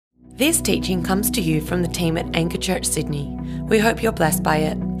This teaching comes to you from the team at Anchor Church Sydney. We hope you're blessed by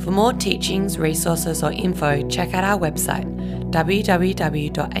it. For more teachings, resources or info, check out our website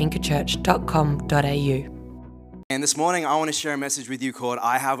www.anchorchurch.com.au. And this morning I want to share a message with you called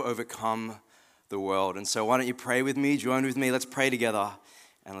I Have Overcome the World. And so why don't you pray with me, join with me, let's pray together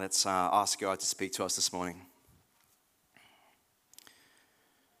and let's ask God to speak to us this morning.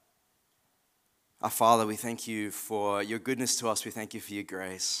 Our Father, we thank you for your goodness to us. We thank you for your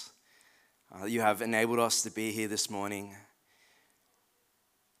grace. You have enabled us to be here this morning.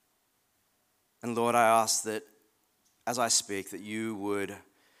 And Lord, I ask that as I speak, that you would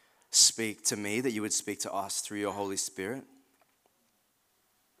speak to me, that you would speak to us through your Holy Spirit,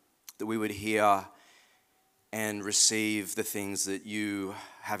 that we would hear and receive the things that you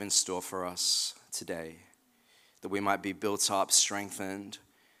have in store for us today, that we might be built up, strengthened,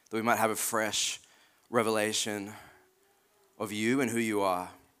 that we might have a fresh revelation of you and who you are,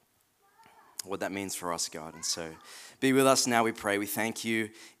 what that means for us, God. And so be with us now, we pray. We thank you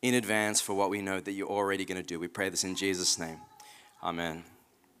in advance for what we know that you're already going to do. We pray this in Jesus' name. Amen.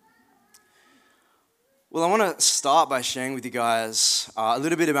 Well, I want to start by sharing with you guys a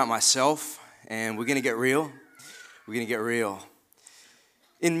little bit about myself, and we're going to get real. We're going to get real.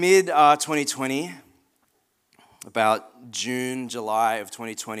 In mid-2020, about June, July of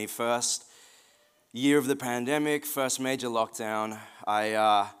 2020, first year of the pandemic, first major lockdown,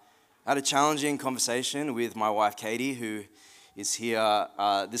 I had a challenging conversation with my wife, Katie, who is here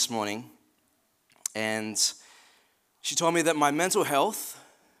this morning. And she told me that my mental health,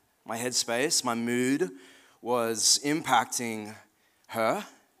 my headspace, my mood was impacting her,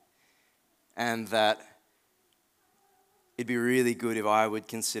 and that it'd be really good if I would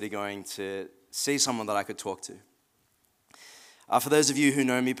consider going to see someone that I could talk to. For those of you who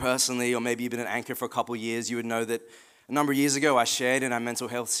know me personally, or maybe you've been at Anchor for a couple of years, you would know that a number of years ago I shared in our mental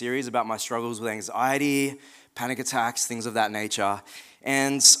health series about my struggles with anxiety, panic attacks, things of that nature.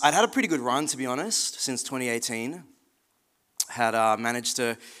 And I'd had a pretty good run, to be honest, since 2018. Had managed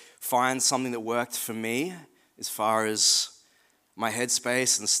to find something that worked for me as far as my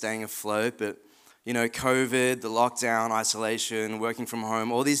headspace and staying afloat. But, you know, COVID, the lockdown, isolation, working from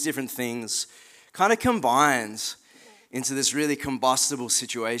home, all these different things kind of combined into this really combustible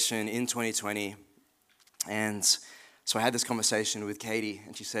situation in 2020. And so I had this conversation with Katie,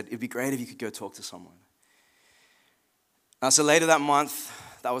 and she said, it'd be great if you could go talk to someone. So later that month,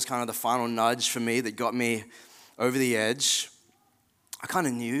 that was kind of the final nudge for me that got me over the edge. I kind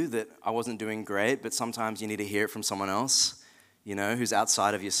of knew that I wasn't doing great, but sometimes you need to hear it from someone else, you know, who's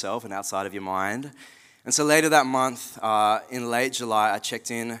outside of yourself and outside of your mind. And so later that month, in late July, I checked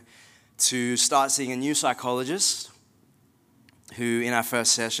in to start seeing a new psychologist who in our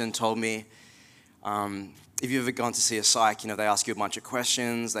first session told me, if you've ever gone to see a psych, you know, they ask you a bunch of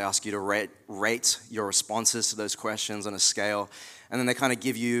questions, they ask you to rate your responses to those questions on a scale, and then they kind of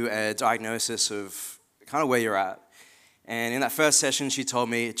give you a diagnosis of kind of where you're at. And in that first session, she told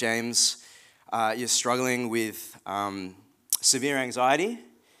me, James, you're struggling with severe anxiety,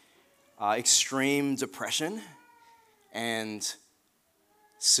 extreme depression, and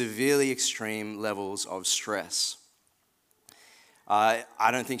severely extreme levels of stress.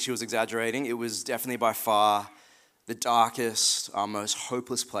 I don't think she was exaggerating. It was definitely by far the darkest, most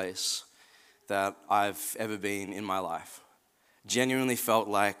hopeless place that I've ever been in my life. Genuinely felt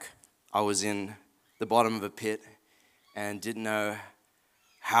like I was in the bottom of a pit and didn't know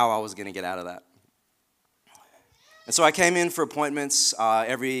how I was going to get out of that. And so I came in for appointments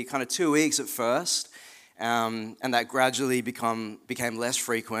every kind of 2 weeks at first, and that gradually became less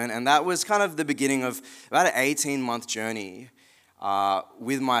frequent. And that was kind of the beginning of about an 18-month journey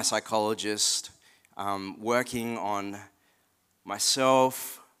with my psychologist, working on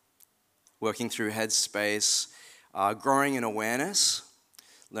myself, working through Headspace, growing in awareness,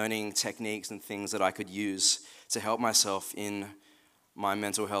 learning techniques and things that I could use to help myself in my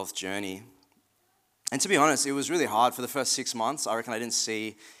mental health journey. And to be honest, it was really hard for the first 6 months. I reckon I didn't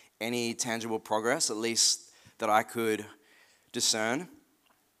see any tangible progress, at least that I could discern.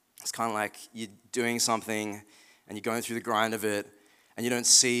 It's kind of like you're doing something and you're going through the grind of it, and you don't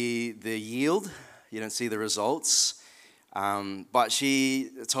see the yield, you don't see the results. But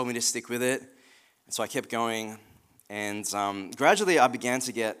she told me to stick with it, and so I kept going. And gradually I began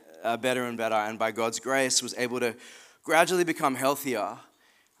to get better and better, and by God's grace was able to gradually become healthier.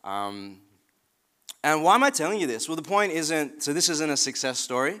 And why am I telling you this? Well, the point isn't, so this isn't a success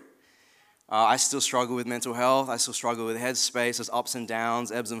story. I still struggle with mental health. I still struggle with headspace. There's ups and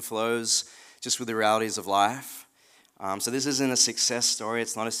downs, ebbs and flows, just with the realities of life. So this isn't a success story.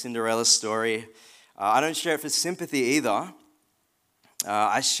 It's not a Cinderella story. I don't share it for sympathy either.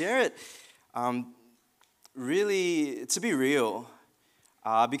 I share it really to be real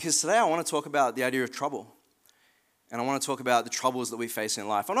because today I want to talk about the idea of trouble. And I want to talk about the troubles that we face in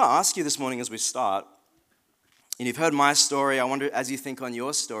life. I want to ask you this morning as we start, and you've heard my story, I wonder as you think on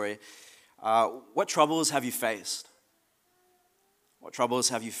your story, what troubles have you faced? What troubles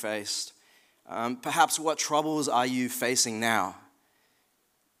have you faced? Perhaps what troubles are you facing now?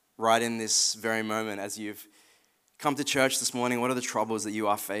 Right in this very moment as you've come to church this morning, what are the troubles that you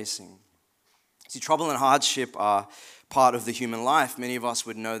are facing? See, trouble and hardship are part of the human life. Many of us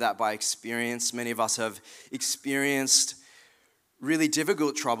would know that by experience. Many of us have experienced really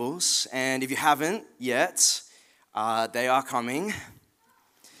difficult troubles, and if you haven't yet, they are coming.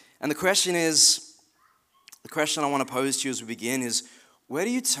 And the question I want to pose to you as we begin is, where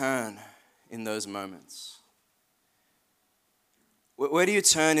do you turn in those moments? Where do you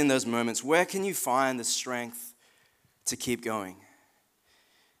turn in those moments? Where can you find the strength to keep going?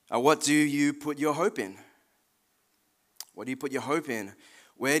 What do you put your hope in? What do you put your hope in?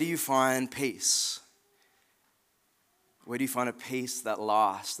 Where do you find peace? Where do you find a peace that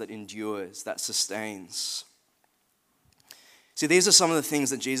lasts, that endures, that sustains? See, these are some of the things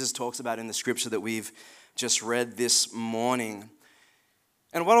that Jesus talks about in the scripture that we've just read this morning.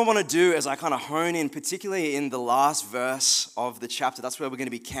 And what I want to do is I kind of hone in, particularly in the last verse of the chapter. That's where we're going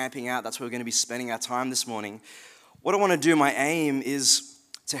to be camping out. That's where we're going to be spending our time this morning. What I want to do, my aim is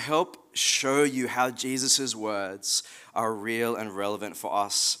to help show you how Jesus' words are real and relevant for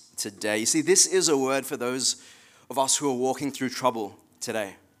us today. You see, this is a word for those of us who are walking through trouble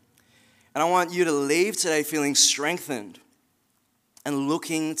today. And I want you to leave today feeling strengthened and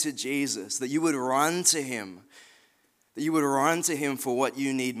looking to Jesus, that you would run to him, for what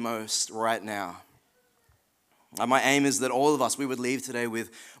you need most right now. My aim is that all of us, we would leave today with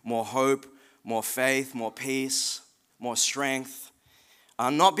more hope, more faith, more peace, more strength.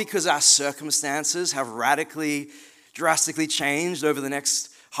 Not because our circumstances have drastically changed over the next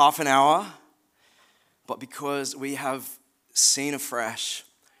half an hour, but because we have seen afresh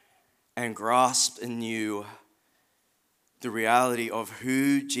and grasped anew the reality of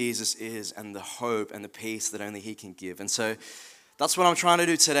who Jesus is and the hope and the peace that only he can give. And so that's what I'm trying to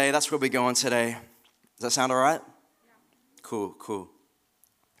do today. That's where we're going today. Does that sound all right? Yeah. Cool.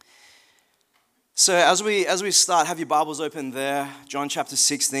 So as we start, have your Bibles open there, John chapter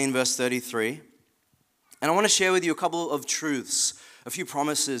 16, verse 33. And I want to share with you a couple of truths, a few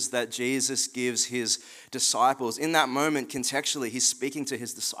promises that Jesus gives his disciples. In that moment, contextually, he's speaking to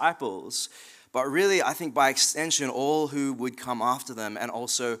his disciples, but really, I think by extension, all who would come after them and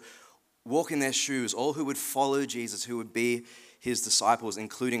also walk in their shoes, all who would follow Jesus, who would be his disciples,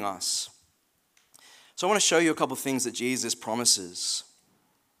 including us. So I want to show you a couple of things that Jesus promises.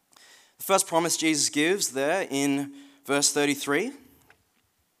 The first promise Jesus gives there in verse 33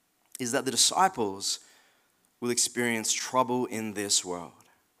 is that the disciples will experience trouble in this world.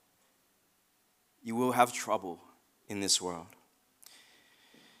 You will have trouble in this world.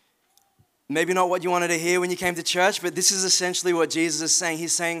 Maybe not what you wanted to hear when you came to church, but this is essentially what Jesus is saying.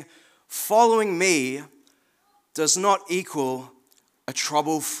 He's saying, following me does not equal a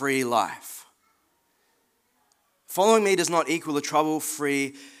trouble-free life. Following me does not equal a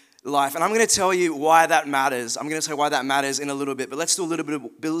trouble-free life. And I'm going to tell you why that matters. I'm going to say why that matters in a little bit, but let's do a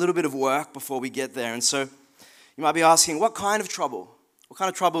little bit of work before we get there. And so you might be asking, what kind of trouble? What kind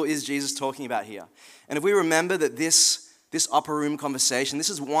of trouble is Jesus talking about here? And if we remember that this upper room conversation, this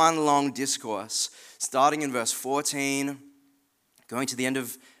is one long discourse, starting in verse 14, going to the end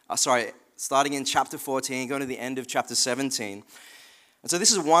of, starting in chapter 14, going to the end of chapter 17. And so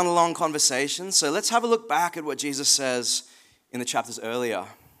this is one long conversation. So let's have a look back at what Jesus says in the chapters earlier,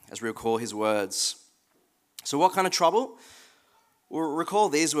 as we recall his words. So what kind of trouble? Well, recall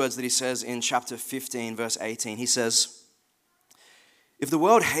these words that he says in chapter 15, verse 18. He says, "If the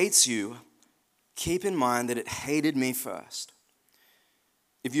world hates you, keep in mind that it hated me first.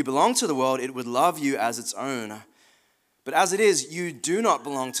 If you belong to the world, it would love you as its own. But as it is, you do not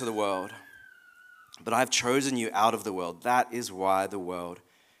belong to the world, but I have chosen you out of the world. That is why the world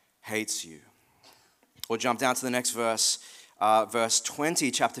hates you." Or jump down to the next verse. Verse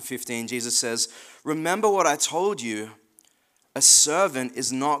 20, chapter 15, Jesus says, "Remember what I told you, a servant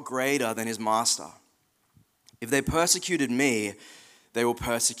is not greater than his master. If they persecuted me, they will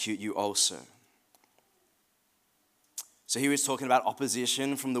persecute you also." So here he's talking about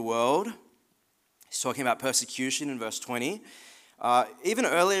opposition from the world. He's talking about persecution in verse 20. Even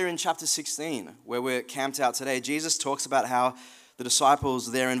earlier in chapter 16, where we're camped out today, Jesus talks about how the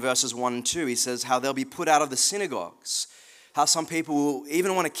disciples there in verses 1 and 2, he says how they'll be put out of the synagogues, how some people will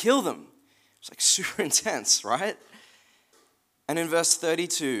even want to kill them. It's like super intense, right? And in verse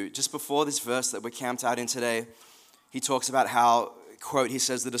 32, just before this verse that we're camped out in today, he talks about how, quote, he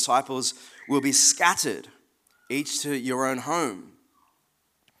says, the disciples will be scattered, each to your own home.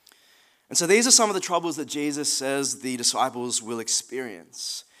 And so these are some of the troubles that Jesus says the disciples will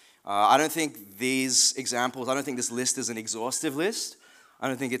experience. I don't think this list is an exhaustive list. I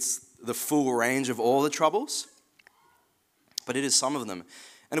don't think it's the full range of all the troubles, but it is some of them.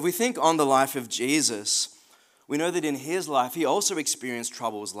 And if we think on the life of Jesus, we know that in his life, he also experienced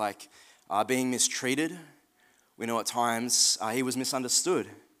troubles like being mistreated. We know at times he was misunderstood.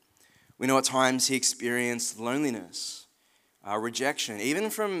 We know at times he experienced loneliness, rejection, even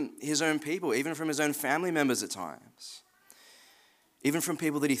from his own people, even from his own family members at times, even from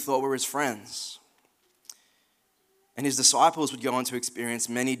people that he thought were his friends. And his disciples would go on to experience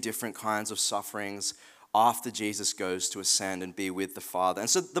many different kinds of sufferings after Jesus goes to ascend and be with the Father. And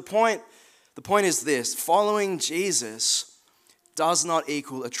so the point is this: following Jesus does not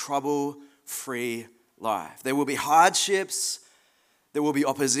equal a trouble-free life. There will be hardships, there will be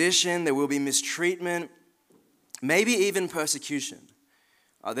opposition, there will be mistreatment, maybe even persecution.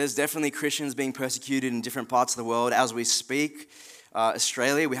 There's definitely Christians being persecuted in different parts of the world as we speak.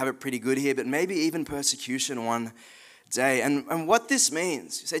 Australia, we have it pretty good here, but maybe even persecution one day. And what this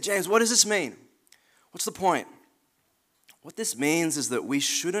means, you say, James, what does this mean? What's the point? What this means is that we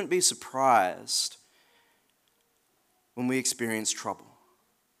shouldn't be surprised when we experience trouble.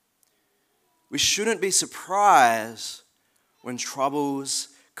 We shouldn't be surprised when troubles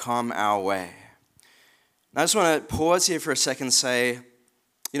come our way. Now, I just want to pause here for a second and say,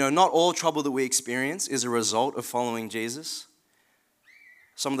 not all trouble that we experience is a result of following Jesus.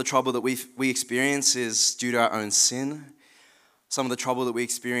 Some of the trouble that we experience is due to our own sin. Some of the trouble that we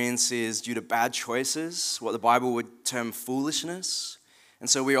experience is due to bad choices, what the Bible would term foolishness. And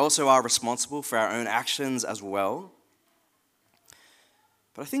so we also are responsible for our own actions as well.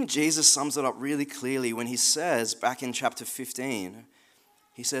 But I think Jesus sums it up really clearly when he says, back in chapter 15,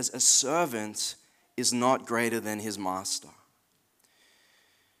 he says, a servant is not greater than his master.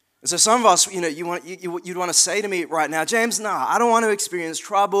 And so some of us, you'd want to say to me right now, James, I don't want to experience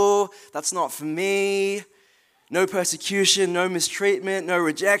trouble. That's not for me. No persecution, no mistreatment, no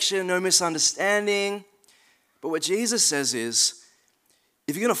rejection, no misunderstanding. But what Jesus says is,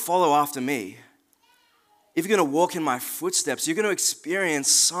 if you're going to follow after me, if you're going to walk in my footsteps, you're going to experience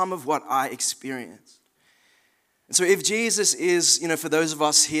some of what I experienced. And so if Jesus is, for those of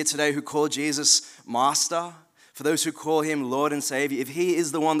us here today who call Jesus Master, for those who call him Lord and Savior, if he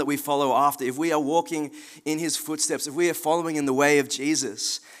is the one that we follow after, if we are walking in his footsteps, if we are following in the way of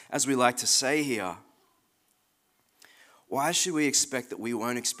Jesus, as we like to say here, why should we expect that we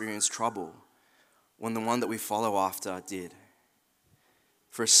won't experience trouble when the one that we follow after did?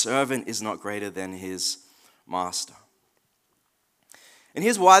 For a servant is not greater than his master. And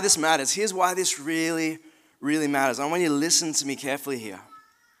here's why this matters. Here's why this really, really matters. I want you to listen to me carefully here.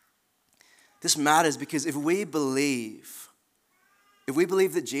 This matters because if we believe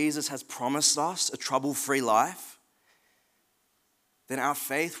that Jesus has promised us a trouble-free life, then our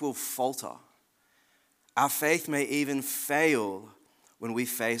faith will falter. Our faith may even fail when we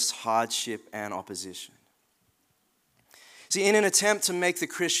face hardship and opposition. See, in an attempt to make the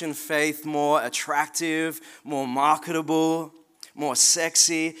Christian faith more attractive, more marketable, more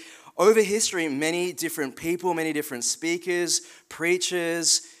sexy, over history, many different people, many different speakers,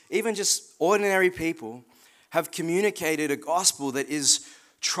 preachers, even just ordinary people have communicated a gospel that is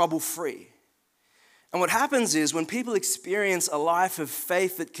trouble-free. And what happens is when people experience a life of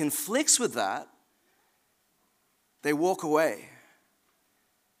faith that conflicts with that, they walk away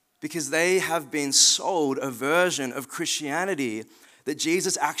because they have been sold a version of Christianity that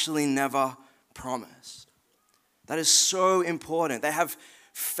Jesus actually never promised. That is so important. They have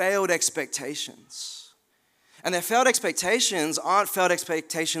failed expectations. And their failed expectations aren't failed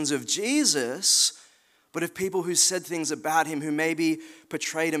expectations of Jesus, but of people who said things about him who maybe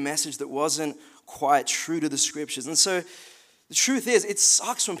portrayed a message that wasn't quite true to the scriptures. And so the truth is, it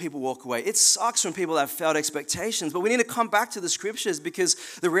sucks when people walk away. It sucks when people have failed expectations. But we need to come back to the scriptures because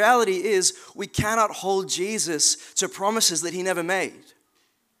the reality is we cannot hold Jesus to promises that he never made.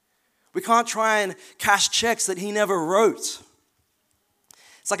 We can't try and cash checks that he never wrote.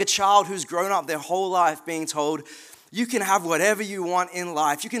 It's like a child who's grown up their whole life being told, you can have whatever you want in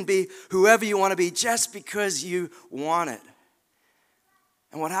life. You can be whoever you want to be just because you want it.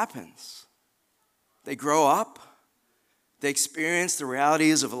 And what happens? They grow up. They experience the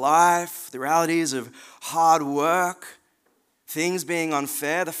realities of life, the realities of hard work, things being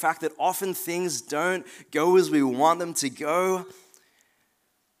unfair, the fact that often things don't go as we want them to go,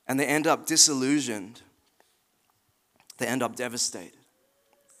 and they end up disillusioned. they end up devastated.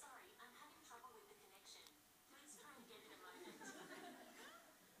 Sorry, I'm having trouble with the connection. Let's try again in a moment.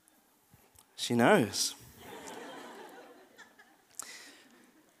 She knows.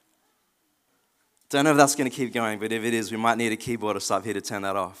 Don't know if that's going to keep going, but if it is, we might need a keyboardist up here to turn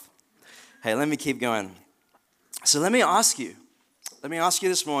that off. Hey, let me keep going. So let me ask you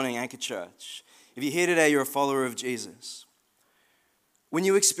this morning, Anchor Church, if you're here today, you're a follower of Jesus. When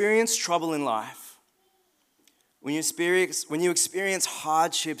you experience trouble in life, when you experience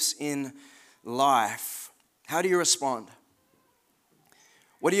hardships in life, how do you respond?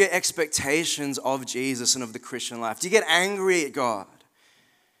 What are your expectations of Jesus and of the Christian life? Do you get angry at God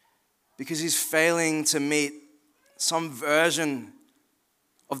because he's failing to meet some version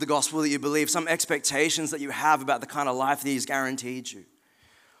of the gospel that you believe, some expectations that you have about the kind of life that he's guaranteed you?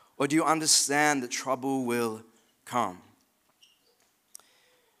 Or do you understand that trouble will come?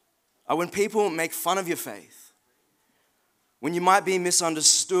 When people make fun of your faith, when you might be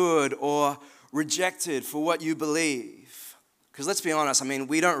misunderstood or rejected for what you believe, because let's be honest,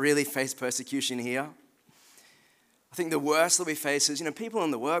 we don't really face persecution here. I think the worst that we face is, people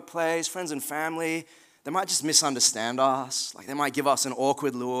in the workplace, friends and family, they might just misunderstand us. Like they might give us an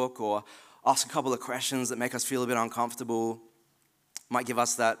awkward look or ask a couple of questions that make us feel a bit uncomfortable. Might give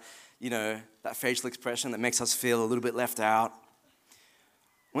us that, that facial expression that makes us feel a little bit left out.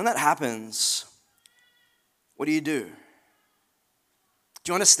 When that happens, what do? Do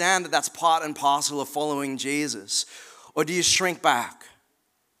you understand that that's part and parcel of following Jesus? Or do you shrink back?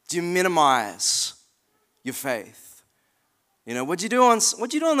 Do you minimize your faith? What'd you do on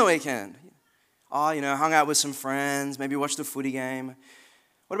the weekend? Oh, hung out with some friends, maybe watched a footy game.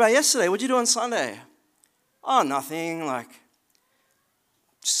 What about yesterday? What'd you do on Sunday? Oh, nothing,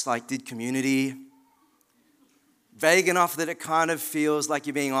 just did community. Vague enough that it kind of feels like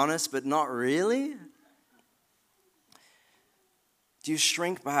you're being honest, but not really. Do you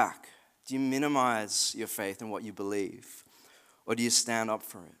shrink back? Do you minimize your faith and what you believe? Or do you stand up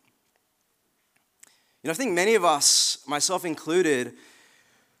for it? I think many of us, myself included,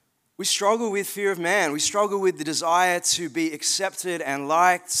 we struggle with fear of man. We struggle with the desire to be accepted and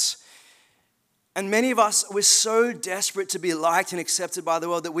liked. And many of us, we're so desperate to be liked and accepted by the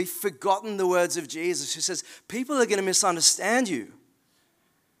world that we've forgotten the words of Jesus, who says, people are going to misunderstand you.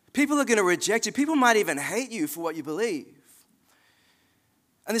 People are going to reject you. People might even hate you for what you believe.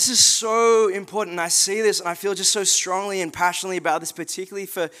 And this is so important. I see this and I feel just so strongly and passionately about this, particularly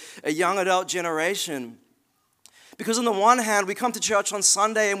for a young adult generation. Because on the one hand, we come to church on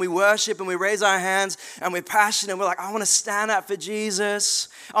Sunday and we worship and we raise our hands and we're passionate. We're like, I want to stand up for Jesus.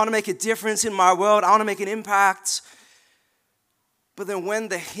 I want to make a difference in my world. I want to make an impact. But then when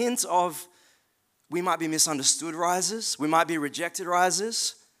the hint of we might be misunderstood rises, we might be rejected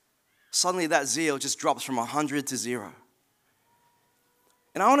rises, suddenly that zeal just drops from 100 to 0.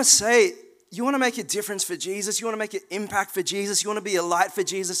 And I want to say, you want to make a difference for Jesus, you want to make an impact for Jesus, you want to be a light for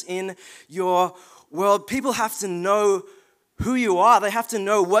Jesus in your world, people have to know who you are. They have to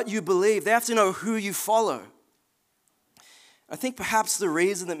know what you believe. They have to know who you follow. I think perhaps the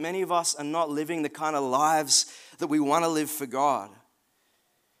reason that many of us are not living the kind of lives that we want to live for God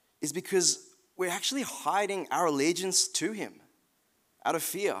is because we're actually hiding our allegiance to him out of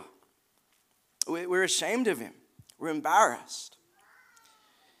fear. We're ashamed of him. We're embarrassed.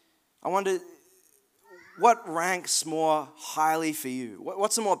 I wonder, what ranks more highly for you?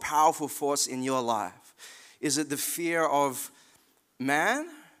 What's a more powerful force in your life? Is it the fear of man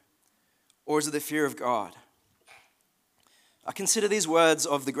or is it the fear of God? I consider these words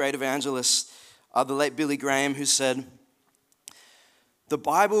of the great evangelist, the late Billy Graham, who said, the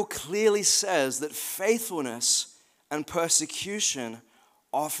Bible clearly says that faithfulness and persecution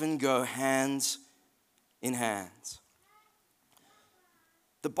often go hand in hand.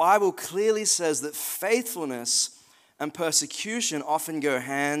 The Bible clearly says that faithfulness and persecution often go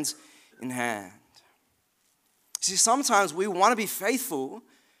hand in hand. See, sometimes we want to be faithful,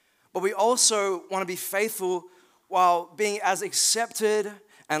 but we also want to be faithful while being as accepted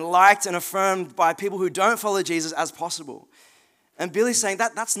and liked and affirmed by people who don't follow Jesus as possible. And Billy's saying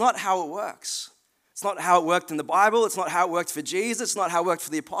that's not how it works. It's not how it worked in the Bible. It's not how it worked for Jesus. It's not how it worked for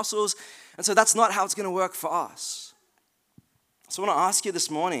the apostles. And so that's not how it's going to work for us. So I want to ask you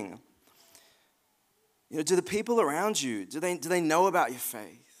this morning, do the people around you, do they know about your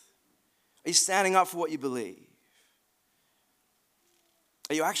faith? Are you standing up for what you believe?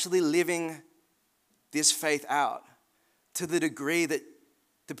 Are you actually living this faith out to the degree that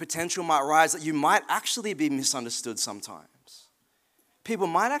the potential might rise that you might actually be misunderstood sometimes? People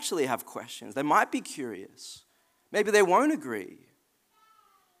might actually have questions. They might be curious. Maybe they won't agree.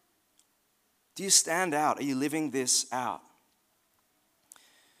 Do you stand out? Are you living this out?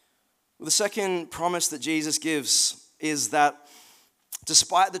 Well, the second promise that Jesus gives is that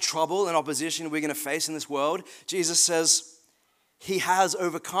despite the trouble and opposition we're going to face in this world, Jesus says he has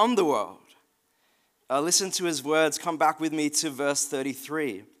overcome the world. Listen to his words. Come back with me to verse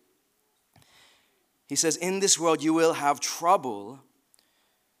 33. He says, in this world you will have trouble,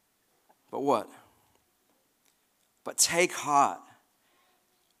 but what? But take heart,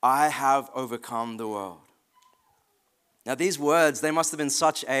 I have overcome the world. Now these words, they must have been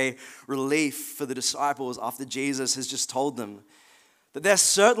such a relief for the disciples after Jesus has just told them that they're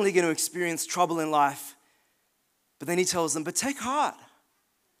certainly going to experience trouble in life. But then he tells them, but take heart.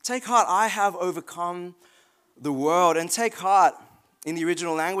 Take heart, I have overcome the world. And take heart, in the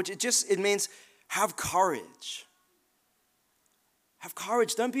original language, it means have courage. Have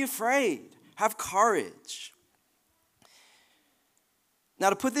courage, don't be afraid. Have courage. Now,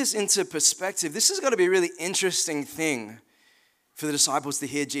 to put this into perspective, this has got to be a really interesting thing for the disciples to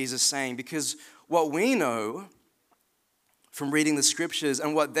hear Jesus saying, because what we know from reading the scriptures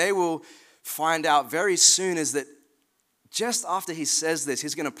and what they will find out very soon is that just after he says this,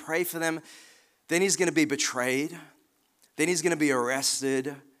 he's going to pray for them, then he's going to be betrayed, then he's going to be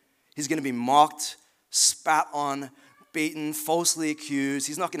arrested, he's going to be mocked, spat on, beaten, falsely accused.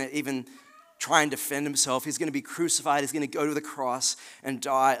 He's not going to even try and defend himself. He's going to be crucified. He's going to go to the cross and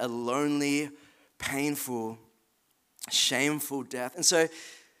die a lonely, painful, shameful death. And so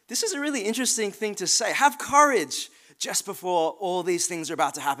this is a really interesting thing to say. Have courage just before all these things are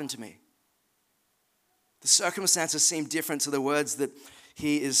about to happen to me. The circumstances seem different to the words that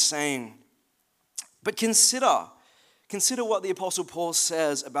he is saying. But consider what the Apostle Paul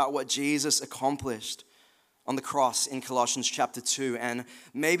says about what Jesus accomplished on the cross in Colossians chapter 2. And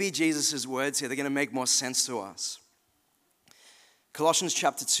maybe Jesus' words here, they're going to make more sense to us. Colossians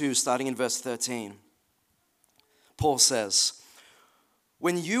chapter 2, starting in verse 13. Paul says,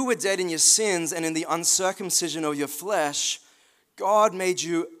 when you were dead in your sins and in the uncircumcision of your flesh, God made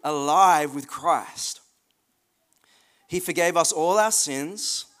you alive with Christ. He forgave us all our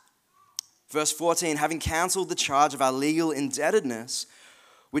sins. Verse 14, having canceled the charge of our legal indebtedness,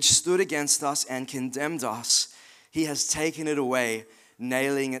 which stood against us and condemned us, he has taken it away,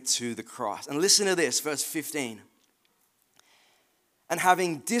 nailing it to the cross. And listen to this, verse 15. And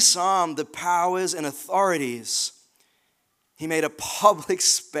having disarmed the powers and authorities, he made a public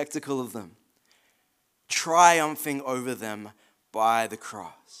spectacle of them, triumphing over them by the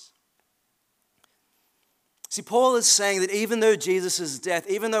cross. See, Paul is saying that even though Jesus' death,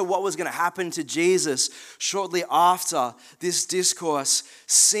 even though what was going to happen to Jesus shortly after this discourse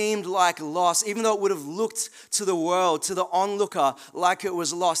seemed like loss, even though it would have looked to the world, to the onlooker, like it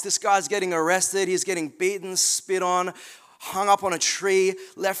was lost. This guy's getting arrested, he's getting beaten, spit on, hung up on a tree,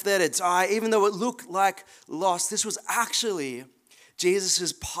 left there to die. Even though it looked like loss, this was actually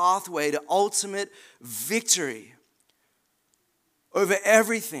Jesus' pathway to ultimate victory over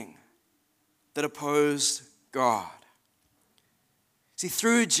everything that opposed God. See,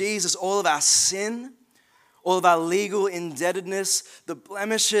 through Jesus, all of our sin, all of our legal indebtedness, the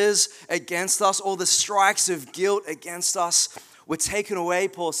blemishes against us, all the strikes of guilt against us were taken away,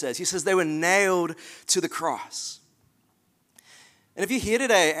 Paul says. He says they were nailed to the cross. And if you're here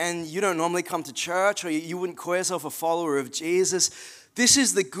today and you don't normally come to church, or you wouldn't call yourself a follower of Jesus, this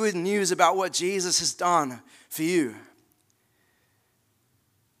is the good news about what Jesus has done for you.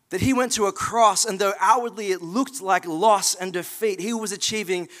 That he went to a cross, and though outwardly it looked like loss and defeat, he was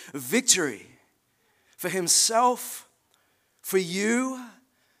achieving victory for himself, for you.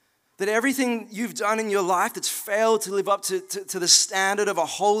 That everything you've done in your life that's failed to live up to the standard of a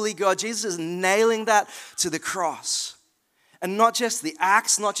holy God, Jesus is nailing that to the cross. And not just the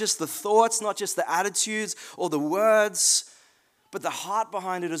acts, not just the thoughts, not just the attitudes or the words, but the heart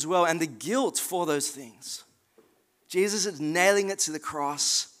behind it as well, and the guilt for those things. Jesus is nailing it to the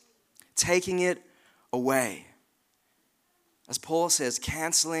cross, taking it away. As Paul says,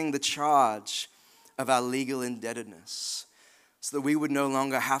 canceling the charge of our legal indebtedness, so that we would no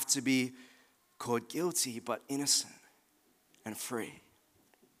longer have to be called guilty, but innocent and free.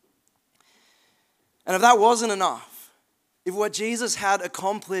 And if that wasn't enough, if what Jesus had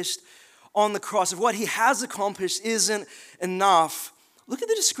accomplished on the cross, if what he has accomplished isn't enough, look at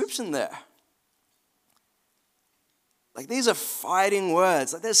the description there. Like, these are fighting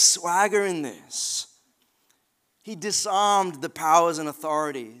words. Like, there's swagger in this. He disarmed the powers and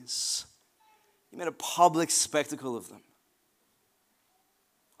authorities. He made a public spectacle of them.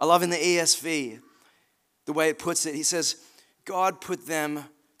 I love in the ESV the way it puts it. He says, God put them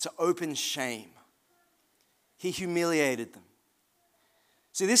to open shame. He humiliated them.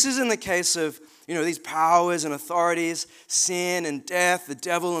 See, this isn't the case of, these powers and authorities, sin and death, the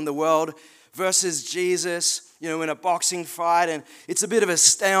devil and the world, versus Jesus, in a boxing fight, and it's a bit of a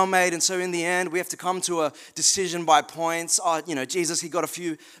stalemate, and so in the end, we have to come to a decision by points. Jesus, he got a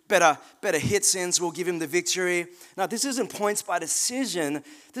few better hits in, so we'll give him the victory. Now, this isn't points by decision.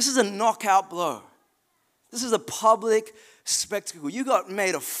 This is a knockout blow. This is a public spectacle. You got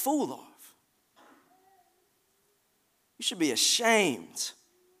made a fool of. You should be ashamed.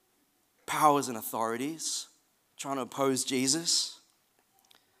 Powers and authorities trying to oppose Jesus.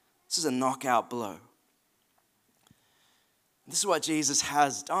 This is a knockout blow. This is what Jesus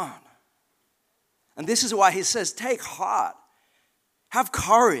has done. And this is why he says, take heart, have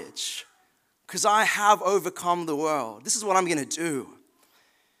courage, because I have overcome the world. This is what I'm going to do.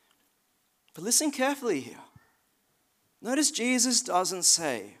 But listen carefully here. Notice Jesus doesn't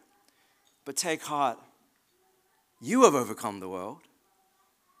say, but take heart, you have overcome the world.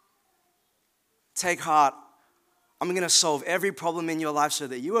 Take heart, I'm going to solve every problem in your life so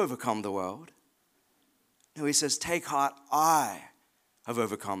that you overcome the world. No, he says, take heart, I have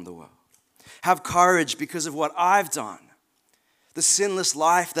overcome the world. Have courage because of what I've done. The sinless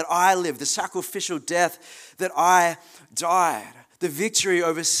life that I lived, the sacrificial death that I died, the victory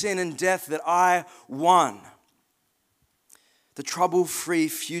over sin and death that I won, the trouble-free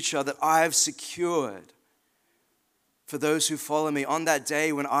future that I've secured for those who follow me on that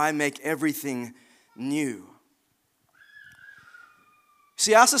day when I make everything new.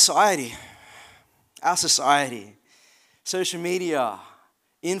 See, our society, social media,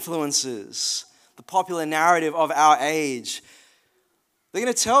 influences, the popular narrative of our age, they're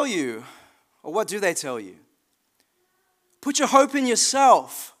going to tell you, or what do they tell you? Put your hope in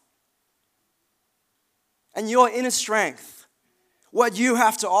yourself and your inner strength, what you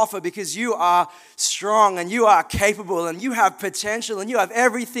have to offer, because you are strong and you are capable and you have potential and you have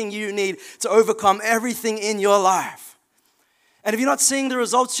everything you need to overcome everything in your life. And if you're not seeing the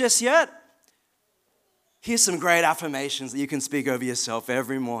results just yet, here's some great affirmations that you can speak over yourself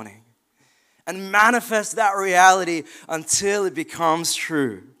every morning and manifest that reality until it becomes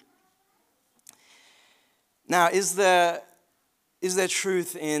true. Now, is there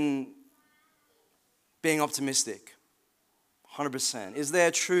truth in being optimistic? 100%. Is there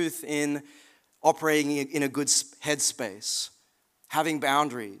truth in operating in a good headspace, having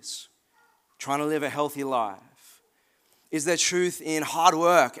boundaries, trying to live a healthy life? Is there truth in hard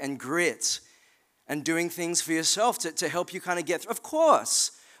work and grit and doing things for yourself to help you kind of get through? Of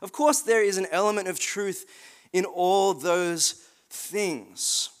course there is an element of truth in all those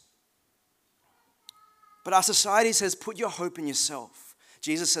things. But our society says, put your hope in yourself.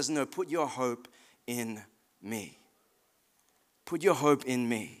 Jesus says, no, put your hope in me. Put your hope in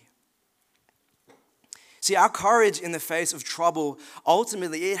me. See, our courage in the face of trouble,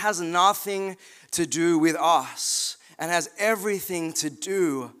 ultimately, it has nothing to do with us and has everything to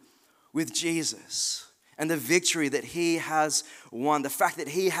do with Jesus and the victory that he has won, the fact that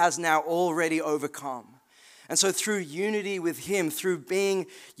he has now already overcome. And so through unity with him, through being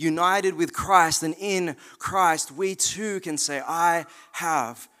united with Christ and in Christ, we too can say, I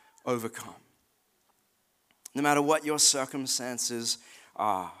have overcome. No matter what your circumstances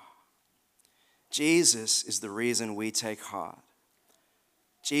are, Jesus is the reason we take heart.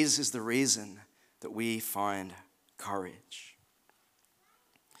 Jesus is the reason that we find courage.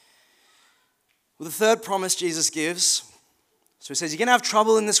 Well, the third promise Jesus gives, so he says, you're going to have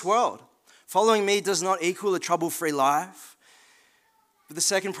trouble in this world. Following me does not equal a trouble-free life. But the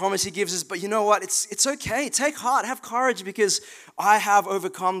second promise he gives is, but you know what? It's okay. Take heart. Have courage because I have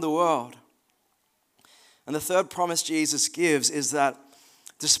overcome the world. And the third promise Jesus gives is that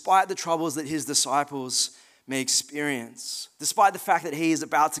despite the troubles that his disciples may experience, despite the fact that he is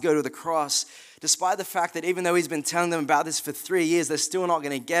about to go to the cross, despite the fact that even though he's been telling them about this for 3 years, they're still not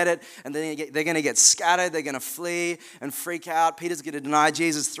going to get it, and they're going to get scattered, they're going to flee and freak out. Peter's going to deny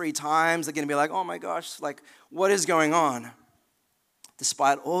Jesus 3 times. They're going to be like, oh my gosh, like, what is going on?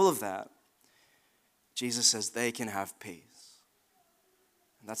 Despite all of that, Jesus says they can have peace.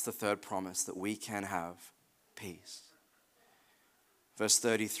 And that's the third promise, that we can have peace. Verse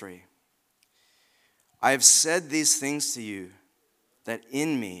 33. I have said these things to you, that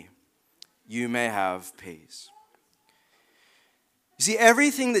in me you may have peace. You see,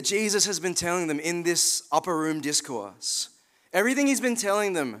 everything that Jesus has been telling them in this upper room discourse, everything he's been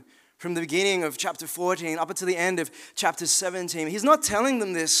telling them from the beginning of chapter 14 up until the end of chapter 17, he's not telling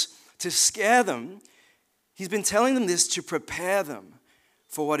them this to scare them. He's been telling them this to prepare them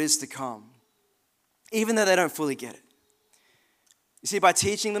for what is to come, even though they don't fully get it. You see, by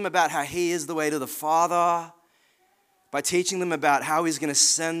teaching them about how he is the way to the Father, by teaching them about how he's going to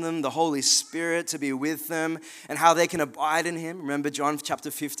send them the Holy Spirit to be with them and how they can abide in him. Remember John chapter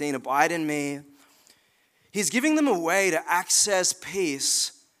 15, abide in me. He's giving them a way to access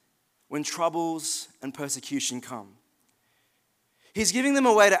peace when troubles and persecution come. He's giving them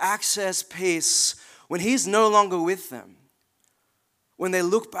a way to access peace when he's no longer with them. When they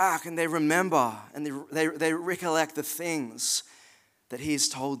look back and they remember and they recollect the things that he's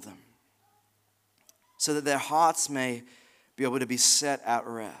told them, so that their hearts may be able to be set at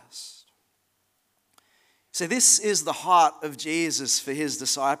rest. So this is the heart of Jesus for his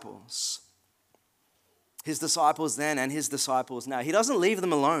disciples. His disciples then and his disciples now. He doesn't leave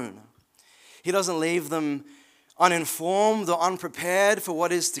them alone. He doesn't leave them uninformed or unprepared for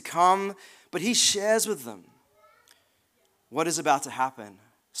what is to come, but he shares with them what is about to happen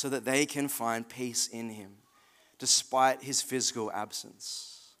so that they can find peace in him despite his physical absence.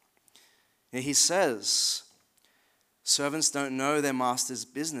 And he says, servants don't know their master's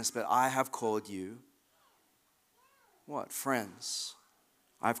business, but I have called you, what? Friends.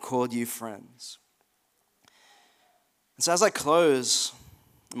 I've called you friends. And so as I close,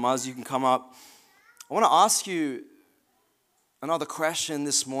 Maz, you can come up. I want to ask you another question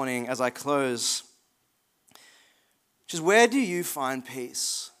this morning as I close, which is, where do you find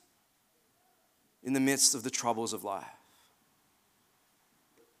peace in the midst of the troubles of life?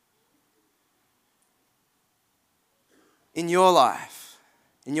 In your life,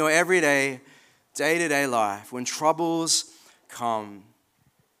 in your everyday, day-to-day life, when troubles come,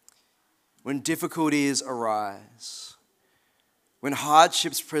 when difficulties arise, when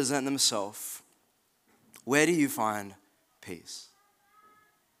hardships present themselves, where do you find peace?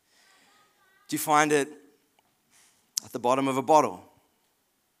 Do you find it at the bottom of a bottle?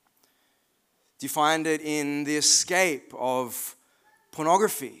 Do you find it in the escape of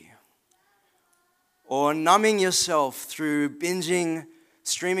pornography? Or numbing yourself through binging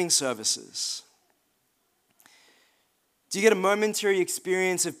streaming services? Do you get a momentary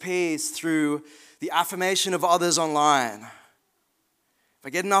experience of peace through the affirmation of others online? If I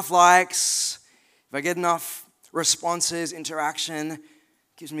get enough likes, if I get enough responses, interaction, it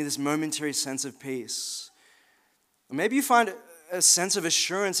gives me this momentary sense of peace. Or maybe you find a sense of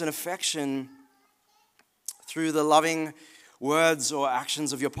assurance and affection through the loving words or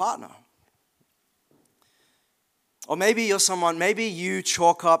actions of your partner. Or maybe maybe you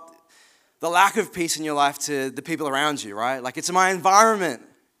chalk up the lack of peace in your life to the people around you, right? Like, it's my environment.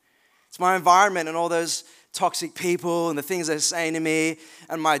 It's my environment and all those toxic people and the things they're saying to me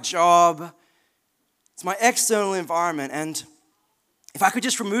and my job. It's my external environment. And if I could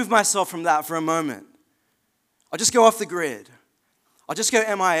just remove myself from that for a moment, I'll just go off the grid. I'll just go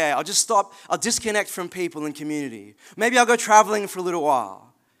MIA. I'll just stop. I'll disconnect from people and community. Maybe I'll go traveling for a little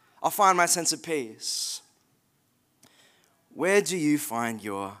while. I'll find my sense of peace. Where do you find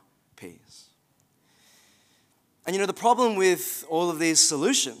your peace? And the problem with all of these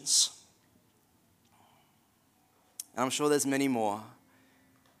solutions, and I'm sure there's many more,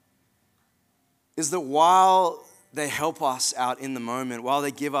 is that while they help us out in the moment, while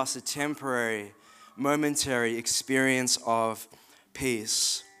they give us a temporary, momentary experience of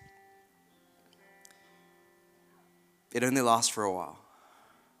peace, it only lasts for a while.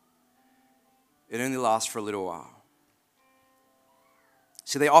 It only lasts for a little while.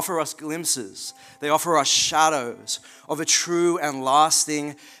 See, they offer us glimpses, they offer us shadows of a true and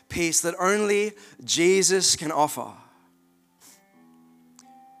lasting peace that only Jesus can offer.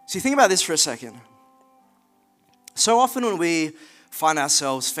 See, think about this for a second. So often when we find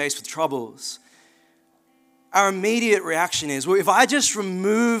ourselves faced with troubles, our immediate reaction is, well, if I just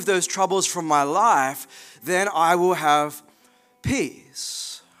remove those troubles from my life, then I will have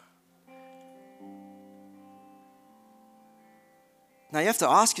peace. Now you have to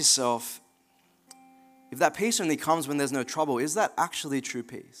ask yourself, if that peace only comes when there's no trouble, is that actually true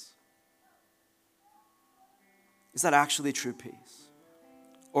peace? Is that actually true peace?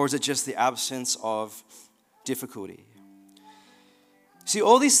 Or is it just the absence of difficulty? See,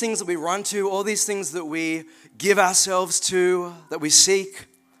 all these things that we run to, all these things that we give ourselves to, that we seek,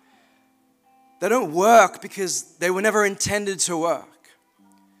 they don't work because they were never intended to work.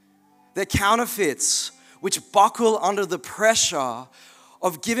 They're counterfeits which buckle under the pressure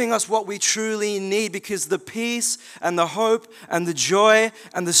of giving us what we truly need, because the peace and the hope and the joy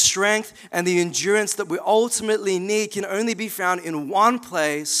and the strength and the endurance that we ultimately need can only be found in one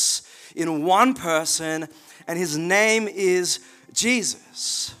place, in one person, and his name is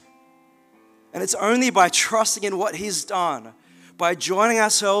Jesus. And it's only by trusting in what he's done, by joining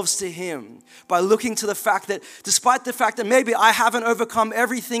ourselves to him, by looking to the fact that despite the fact that maybe I haven't overcome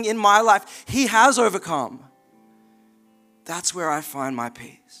everything in my life, he has overcome. That's where I find my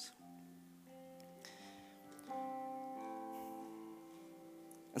peace.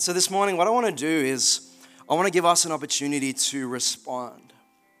 And so this morning, what I want to do is I want to give us an opportunity to respond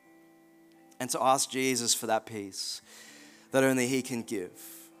and to ask Jesus for that peace that only He can give.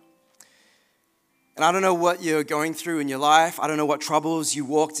 And I don't know what you're going through in your life. I don't know what troubles you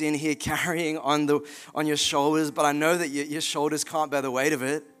walked in here carrying on your shoulders, but I know that your shoulders can't bear the weight of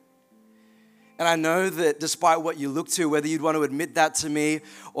it. And I know that despite what you look to, whether you'd want to admit that to me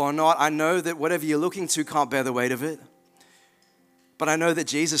or not, I know that whatever you're looking to can't bear the weight of it. But I know that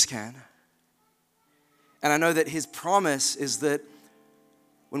Jesus can. And I know that His promise is that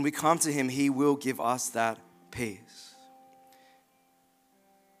when we come to Him, He will give us that peace.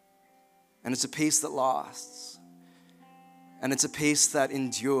 And it's a peace that lasts. And it's a peace that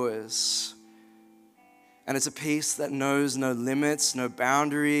endures. And it's a peace that knows no limits, no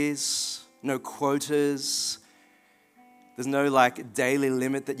boundaries, no quotas. There's no daily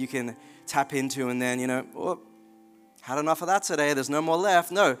limit that you can tap into and then, had enough of that today. There's no more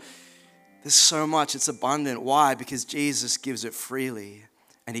left. No, there's so much. It's abundant. Why? Because Jesus gives it freely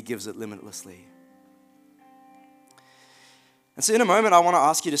and He gives it limitlessly. And so in a moment, I want to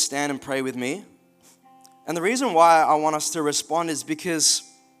ask you to stand and pray with me. And the reason why I want us to respond is because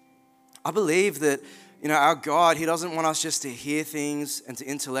I believe that, our God, He doesn't want us just to hear things and to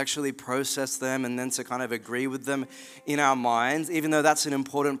intellectually process them and then to kind of agree with them in our minds, even though that's an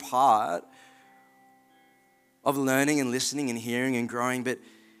important part of learning and listening and hearing and growing. But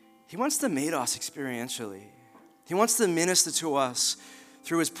He wants to meet us experientially. He wants to minister to us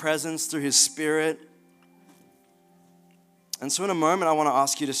through His presence, through His Spirit. And so in a moment, I want to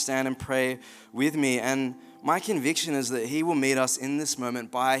ask you to stand and pray with me. And my conviction is that He will meet us in this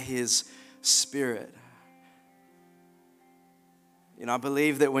moment by His Spirit. I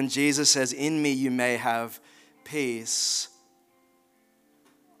believe that when Jesus says, "In me you may have peace,"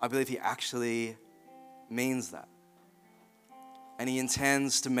 I believe He actually means that. And He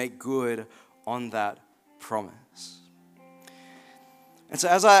intends to make good on that promise. And so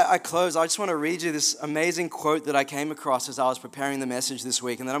as I close, I just want to read you this amazing quote that I came across as I was preparing the message this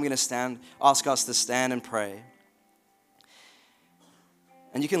week. And then I'm going to ask us to stand and pray.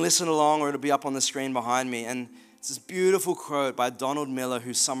 And you can listen along or it'll be up on the screen behind me. And it's this beautiful quote by Donald Miller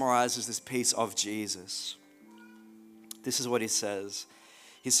who summarizes this peace of Jesus. This is what he says.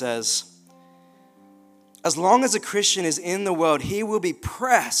 He says, "As long as a Christian is in the world, he will be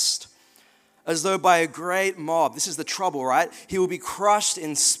pressed as though by a great mob." This is the trouble, right? He will be crushed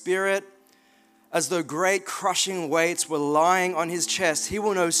in spirit as though great crushing weights were lying on his chest. He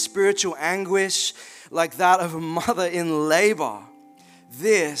will know spiritual anguish like that of a mother in labor.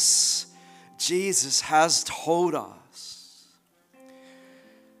 This Jesus has told us.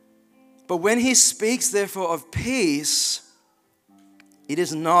 But when He speaks, therefore, of peace, it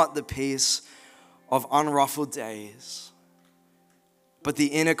is not the peace of unruffled days, but the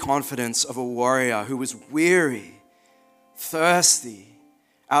inner confidence of a warrior who was weary, thirsty,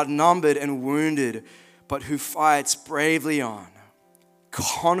 outnumbered and wounded, but who fights bravely on,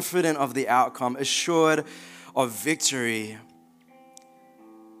 confident of the outcome, assured of victory.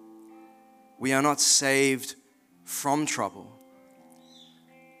 We are not saved from trouble.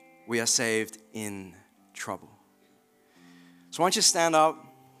 We are saved in trouble. So why don't you stand up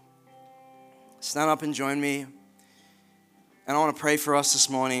and join me. And I want to pray for us this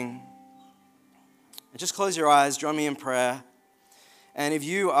morning. And just close your eyes, join me in prayer. And if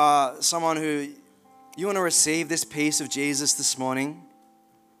you are someone who you want to receive this peace of Jesus this morning,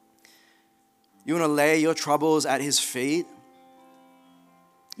 you want to lay your troubles at His feet,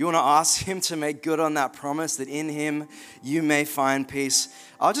 you want to ask Him to make good on that promise that in Him you may find peace,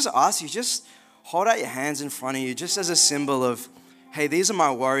 I'll just ask you, just hold out your hands in front of you just as a symbol of, hey, these are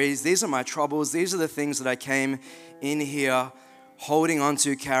my worries, these are my troubles, these are the things that I came in here holding on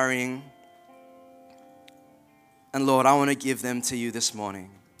to, carrying. And Lord, I want to give them to you this morning.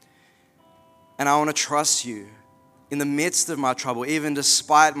 And I want to trust you in the midst of my trouble, even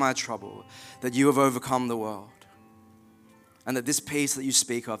despite my trouble, that you have overcome the world. And that this peace that you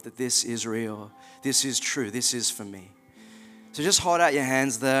speak of, that this is real, this is true, this is for me. So just hold out your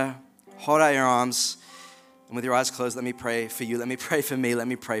hands there, hold out your arms, and with your eyes closed, let me pray for you, let me pray for me, let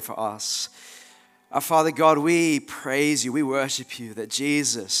me pray for us. Our Father God, we praise you, we worship you that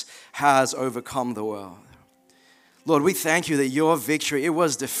Jesus has overcome the world. Lord, we thank you that your victory, it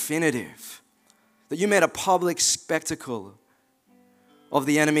was definitive, that you made a public spectacle of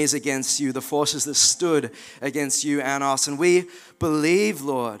the enemies against you, the forces that stood against you and us. And we believe,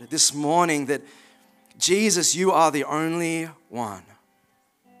 Lord, this morning that Jesus, you are the only one.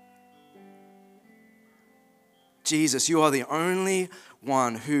 Jesus, you are the only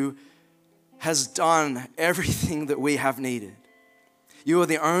one who has done everything that we have needed. You are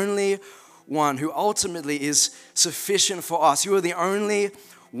the only one who ultimately is sufficient for us. You are the only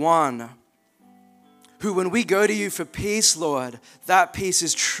one who, when we go to you for peace, Lord, that peace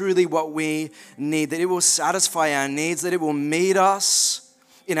is truly what we need, that it will satisfy our needs, that it will meet us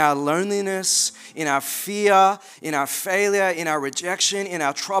in our loneliness, in our fear, in our failure, in our rejection, in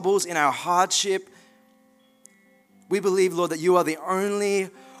our troubles, in our hardship. We believe, Lord, that you are the only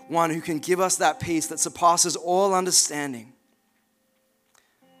one who can give us that peace that surpasses all understanding,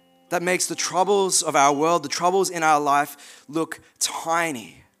 that makes the troubles of our world, the troubles in our life, look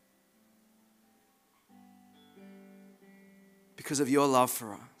tiny because of your love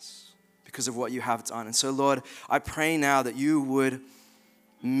for us, because of what you have done. And so, Lord, I pray now that you would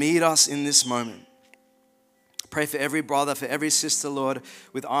meet us in this moment. Pray for every brother, for every sister, Lord,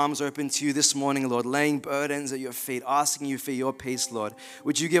 with arms open to you this morning, Lord, laying burdens at your feet, asking you for your peace, Lord.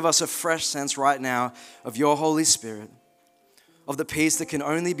 Would you give us a fresh sense right now of your Holy Spirit, of the peace that can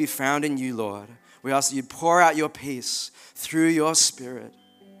only be found in you, Lord. We ask that you pour out your peace through your Spirit.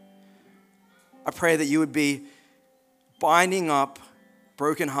 I pray that you would be binding up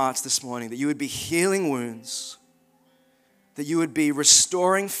broken hearts this morning, that you would be healing wounds, that you would be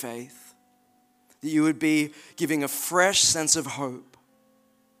restoring faith, that you would be giving a fresh sense of hope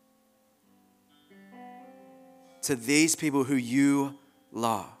to these people who you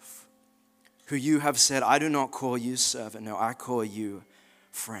love, who you have said, I do not call you servant, no, I call you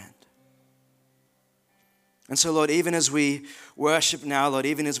friend. And so, Lord, even as we worship now, Lord,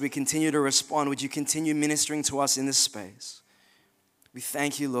 even as we continue to respond, would you continue ministering to us in this space? We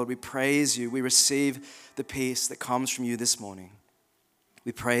thank you, Lord. We praise you. We receive the peace that comes from you this morning.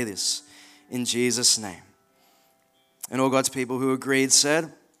 We pray this in Jesus' name. And all God's people who agreed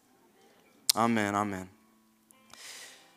said, Amen, amen.